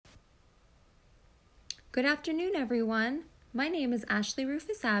Good afternoon, everyone. My name is Ashley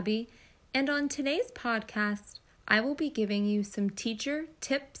Rufus-Abbey, and on today's podcast, I will be giving you some teacher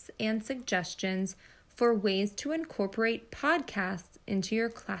tips and suggestions for ways to incorporate podcasts into your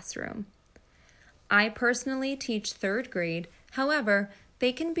classroom. I personally teach third grade. However,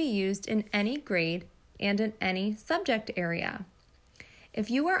 they can be used in any grade and in any subject area.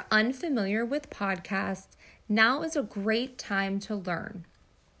 If you are unfamiliar with podcasts, now is a great time to learn.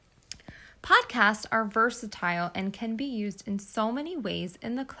 Podcasts are versatile and can be used in so many ways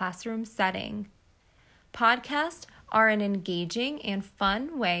in the classroom setting. Podcasts are an engaging and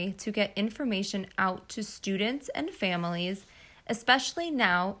fun way to get information out to students and families, especially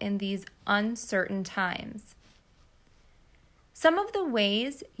now in these uncertain times. Some of the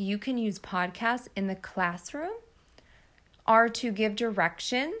ways you can use podcasts in the classroom are to give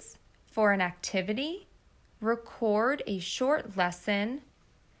directions for an activity, record a short lesson,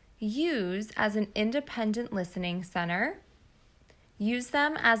 use as an independent listening center, use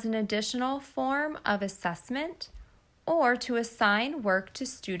them as an additional form of assessment, or to assign work to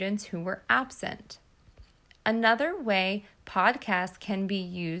students who were absent. Another way podcasts can be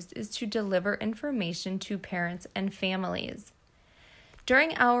used is to deliver information to parents and families.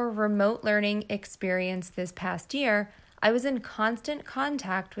 During our remote learning experience this past year, I was in constant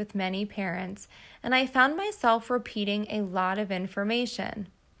contact with many parents, and I found myself repeating a lot of information.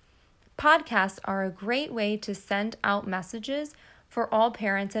 Podcasts are a great way to send out messages for all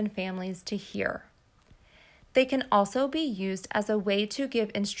parents and families to hear. They can also be used as a way to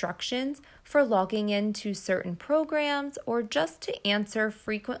give instructions for logging into certain programs or just to answer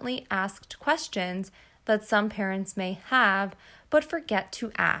frequently asked questions that some parents may have but forget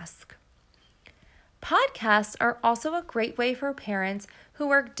to ask. Podcasts are also a great way for parents who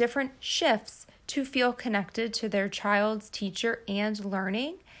work different shifts to feel connected to their child's teacher and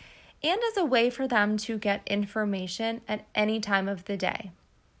learning, and as a way for them to get information at any time of the day.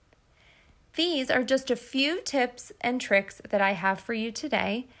 These are just a few tips and tricks that I have for you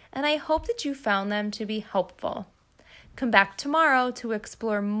today, and I hope that you found them to be helpful. Come back tomorrow to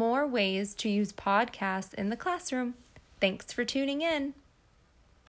explore more ways to use podcasts in the classroom. Thanks for tuning in.